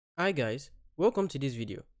Hi guys, welcome to this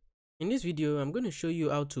video. In this video, I'm going to show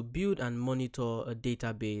you how to build and monitor a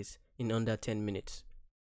database in under 10 minutes.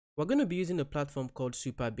 We're going to be using a platform called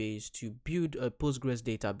Supabase to build a Postgres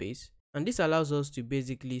database, and this allows us to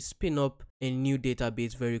basically spin up a new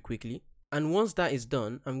database very quickly. And once that is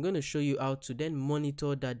done, I'm going to show you how to then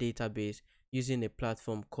monitor that database using a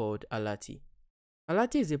platform called Alati.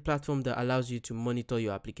 Alati is a platform that allows you to monitor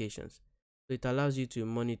your applications. So it allows you to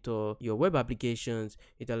monitor your web applications,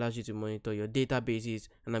 it allows you to monitor your databases,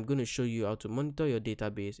 and I'm going to show you how to monitor your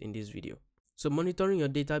database in this video. So monitoring your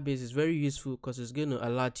database is very useful because it's going to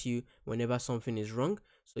alert you whenever something is wrong.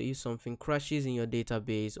 So if something crashes in your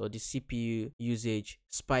database or the CPU usage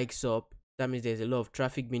spikes up, that means there's a lot of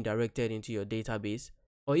traffic being directed into your database.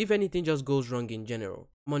 Or if anything just goes wrong in general,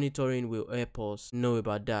 monitoring will help us know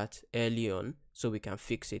about that early on so we can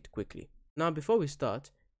fix it quickly. Now before we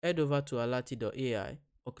start, head over to alati.ai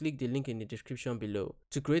or click the link in the description below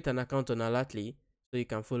to create an account on Alati so you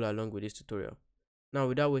can follow along with this tutorial. Now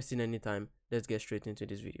without wasting any time, let's get straight into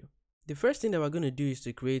this video. The first thing that we're going to do is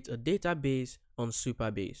to create a database on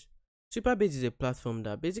Supabase. Supabase is a platform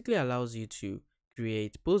that basically allows you to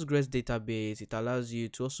create Postgres database. It allows you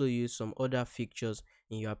to also use some other features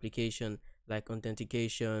in your application like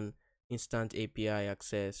authentication, instant API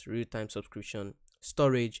access, real-time subscription,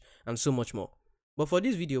 storage, and so much more. But for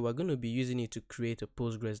this video, we're going to be using it to create a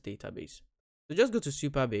Postgres database. So just go to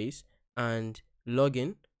Supabase and log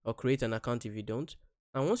in or create an account if you don't.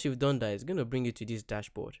 And once you've done that, it's going to bring you to this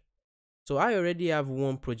dashboard. So I already have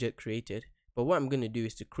one project created, but what I'm going to do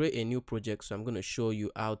is to create a new project. So I'm going to show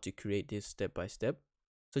you how to create this step by step.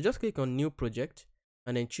 So just click on new project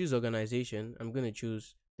and then choose organization. I'm going to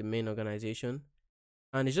choose the main organization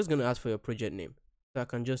and it's just going to ask for your project name. So I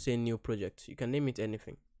can just say new project. You can name it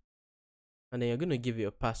anything. And then you're going to give it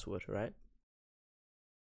a password, right?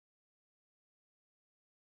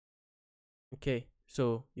 Okay,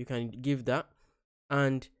 so you can give that.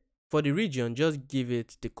 And for the region, just give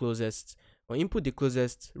it the closest or input the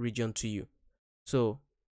closest region to you. So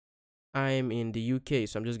I'm in the UK,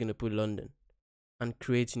 so I'm just going to put London and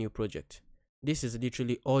create new project. This is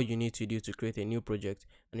literally all you need to do to create a new project,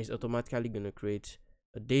 and it's automatically going to create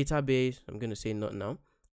a database. I'm going to say not now.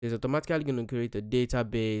 It's automatically going to create a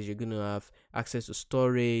database. You're going to have access to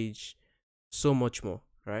storage, so much more,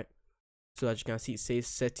 right? So as you can see, it says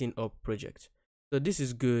setting up project. So this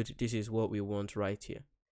is good. This is what we want right here.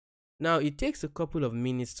 Now it takes a couple of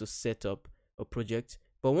minutes to set up a project,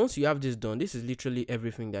 but once you have this done, this is literally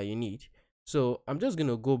everything that you need. So I'm just going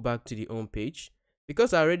to go back to the home page.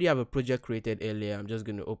 Because I already have a project created earlier, I'm just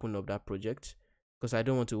going to open up that project because I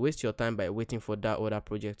don't want to waste your time by waiting for that other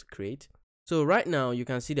project to create. So right now you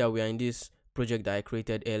can see that we are in this project that I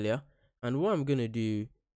created earlier, and what I'm going to do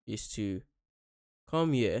is to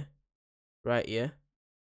come here, right here,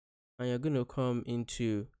 and you're going to come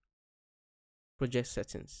into project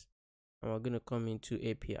settings and we're going to come into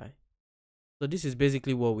API. So this is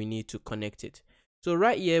basically what we need to connect it. So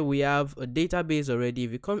right here we have a database already.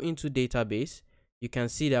 If you come into database, you can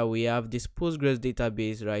see that we have this Postgres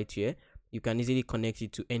database right here. You can easily connect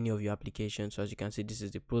it to any of your applications. So as you can see, this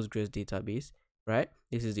is the Postgres database, right?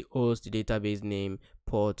 This is the host, the database name,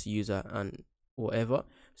 port, user, and whatever.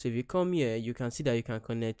 So if you come here, you can see that you can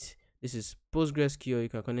connect. This is PostgreSQL. You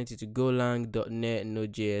can connect it to Golang, .NET,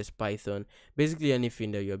 Node.js, Python, basically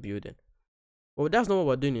anything that you're building. But that's not what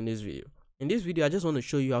we're doing in this video. In this video, I just want to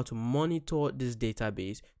show you how to monitor this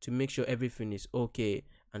database to make sure everything is okay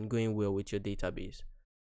and going well with your database.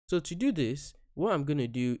 So to do this, what I'm going to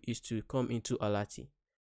do is to come into Alati.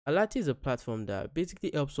 Alati is a platform that basically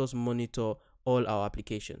helps us monitor all our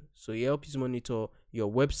applications. So it helps you monitor your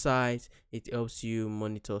website, it helps you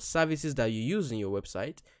monitor services that you use in your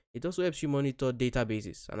website, it also helps you monitor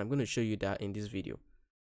databases, and I'm going to show you that in this video.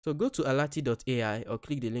 So go to alati.ai or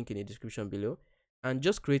click the link in the description below and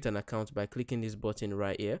just create an account by clicking this button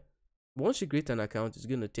right here. Once you create an account, it's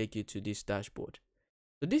going to take you to this dashboard.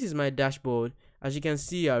 So this is my dashboard. As you can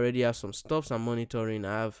see, I already have some stuff I'm monitoring.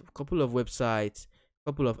 I have a couple of websites,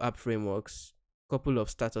 a couple of app frameworks, a couple of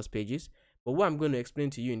status pages. But what I'm going to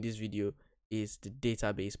explain to you in this video is the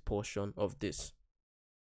database portion of this.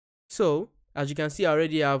 So as you can see, I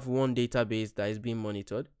already have one database that is being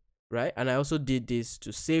monitored, right? And I also did this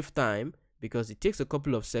to save time because it takes a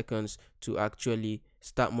couple of seconds to actually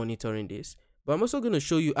start monitoring this. But I'm also going to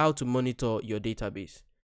show you how to monitor your database.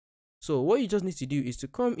 So what you just need to do is to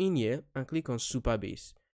come in here and click on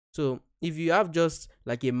Supabase. So if you have just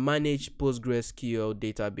like a managed PostgreSQL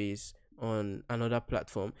database on another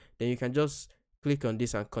platform, then you can just click on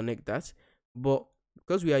this and connect that. But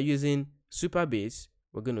because we are using Supabase,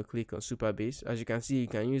 we're going to click on Supabase. As you can see, you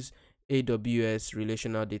can use AWS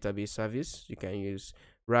relational database service. You can use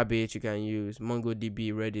Rabbit, you can use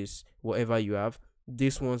MongoDB, Redis, whatever you have.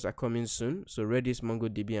 These ones are coming soon. So Redis,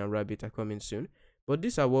 MongoDB, and Rabbit are coming soon. But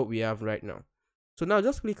these are what we have right now. So now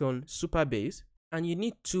just click on Supabase, and you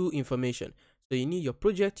need two information. So you need your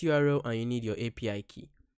project URL and you need your API key.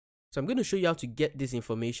 So I'm going to show you how to get this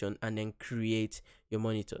information and then create your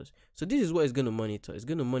monitors. So this is what it's going to monitor. It's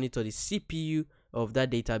going to monitor the CPU of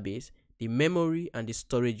that database, the memory, and the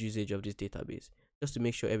storage usage of this database, just to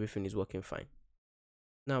make sure everything is working fine.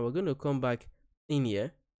 Now we're going to come back in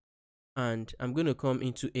here, and I'm going to come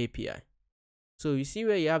into API. So you see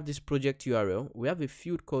where you have this project URL, we have a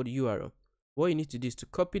field called URL. What you need to do is to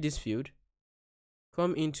copy this field,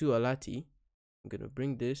 come into Alati. I'm going to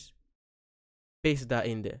bring this, paste that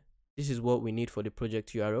in there. This is what we need for the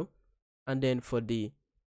project URL. And then for the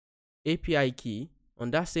API key,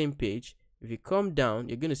 on that same page, if you come down,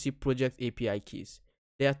 you're going to see project API keys.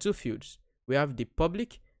 There are two fields. We have the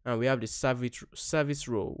public and we have the service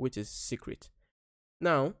role, which is secret.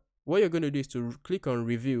 Now, what you're going to do is to click on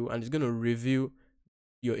review, and it's going to review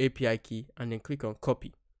your API key, and then click on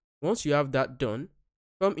copy. Once you have that done,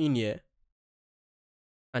 come in here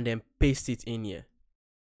and then paste it in here,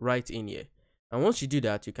 right in here. And once you do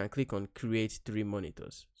that, you can click on create 3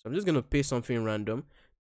 monitors. So I'm just going to paste something random,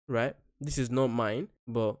 right? This is not mine,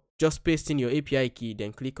 but just paste in your API key,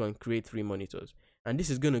 then click on create 3 monitors. And this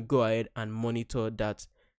is going to go ahead and monitor that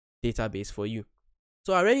database for you.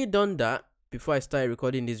 So I already done that before I started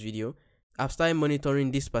recording this video. I've started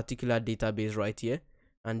monitoring this particular database right here.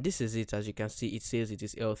 And this is it. As you can see, it says it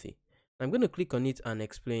is healthy. I'm going to click on it and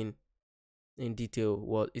explain in detail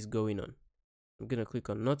what is going on. I'm going to click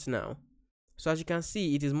on not now. So as you can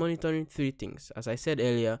see, it is monitoring 3 things. As I said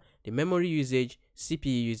earlier, the memory usage,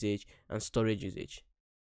 CPU usage, and storage usage.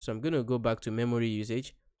 So I'm going to go back to memory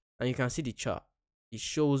usage, and you can see the chart. It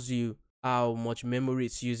shows you how much memory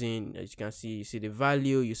it's using. As you can see, you see the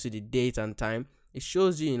value, you see the date and time. It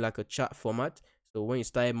shows you in like a chart format. So when you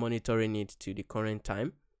start monitoring it to the current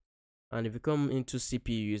time, and if you come into CPU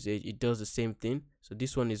usage, it does the same thing. So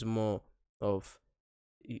this one is more of,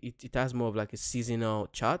 it has more of like a seasonal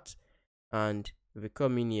chart. And if we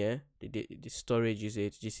come in here, the storage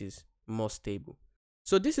usage, this is more stable.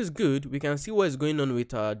 So this is good. We can see what is going on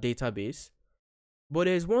with our database. But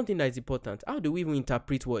there is one thing that is important. How do we even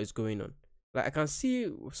interpret what is going on? Like, I can see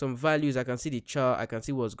some values, I can see the chart, I can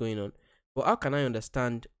see what's going on. But how can I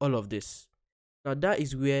understand all of this? Now that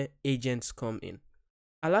is where agents come in.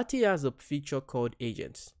 Alati has a feature called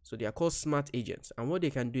agents. So they are called smart agents. And what they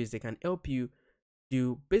can do is they can help you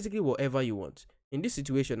do basically whatever you want. In this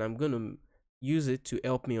situation, I'm going to use it to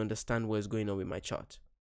help me understand what is going on with my chart.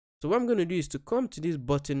 So what I'm going to do is to come to this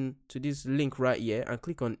button, to this link right here, and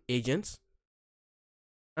click on agents.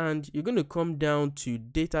 And you're going to come down to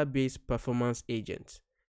database performance agents.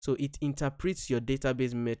 So it interprets your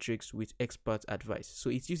database metrics with expert advice. So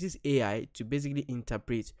it uses AI to basically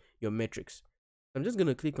interpret your metrics. I'm just going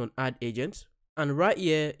to click on add agents. And right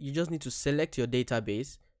here, you just need to select your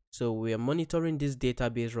database. So we are monitoring this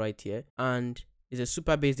database right here, and it's a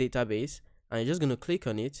Supabase database, and you're just going to click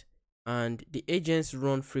on it, and the agents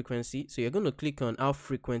run frequency. So you're going to click on how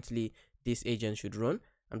frequently this agent should run.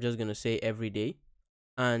 I'm just going to say every day,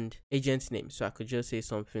 and agent's name. So I could just say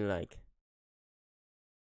something like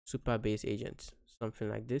Supabase agents, something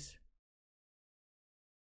like this.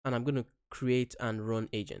 And I'm going to create and run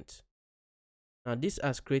agent. Now this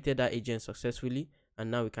has created that agent successfully,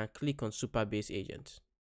 and now we can click on Supabase agents.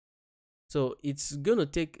 So it's going to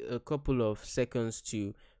take a couple of seconds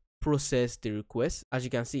to process the request. As you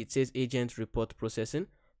can see, it says agent report processing.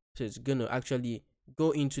 So it's going to actually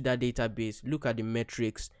go into that database, look at the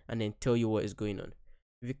metrics, and then tell you what is going on.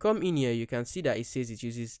 If you come in here, you can see that it says it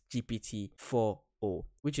uses GPT-4o,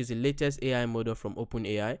 which is the latest AI model from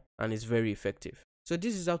OpenAI, and it's very effective. So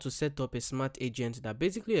this is how to set up a smart agent that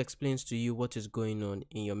basically explains to you what is going on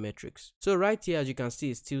in your metrics. So right here, as you can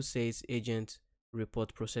see, it still says agent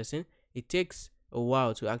report processing. It takes a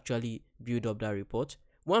while to actually build up that report.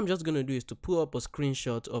 What I'm just going to do is to pull up a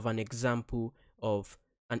screenshot of an example of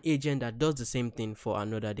an agent that does the same thing for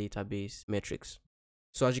another database metrics.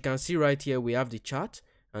 So as you can see right here, we have the chart,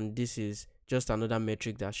 and this is just another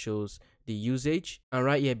metric that shows the usage. And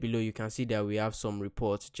right here below, you can see that we have some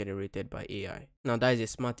reports generated by AI. Now that is a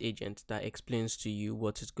smart agent that explains to you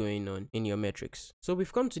what is going on in your metrics. So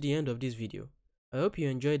we've come to the end of this video. I hope you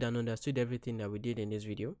enjoyed and understood everything that we did in this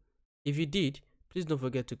video. If you did, please don't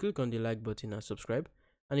forget to click on the like button and subscribe.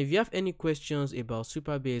 And if you have any questions about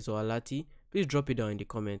Supabase or Alati, please drop it down in the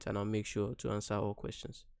comments and I'll make sure to answer all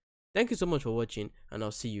questions. Thank you so much for watching, and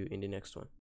I'll see you in the next one.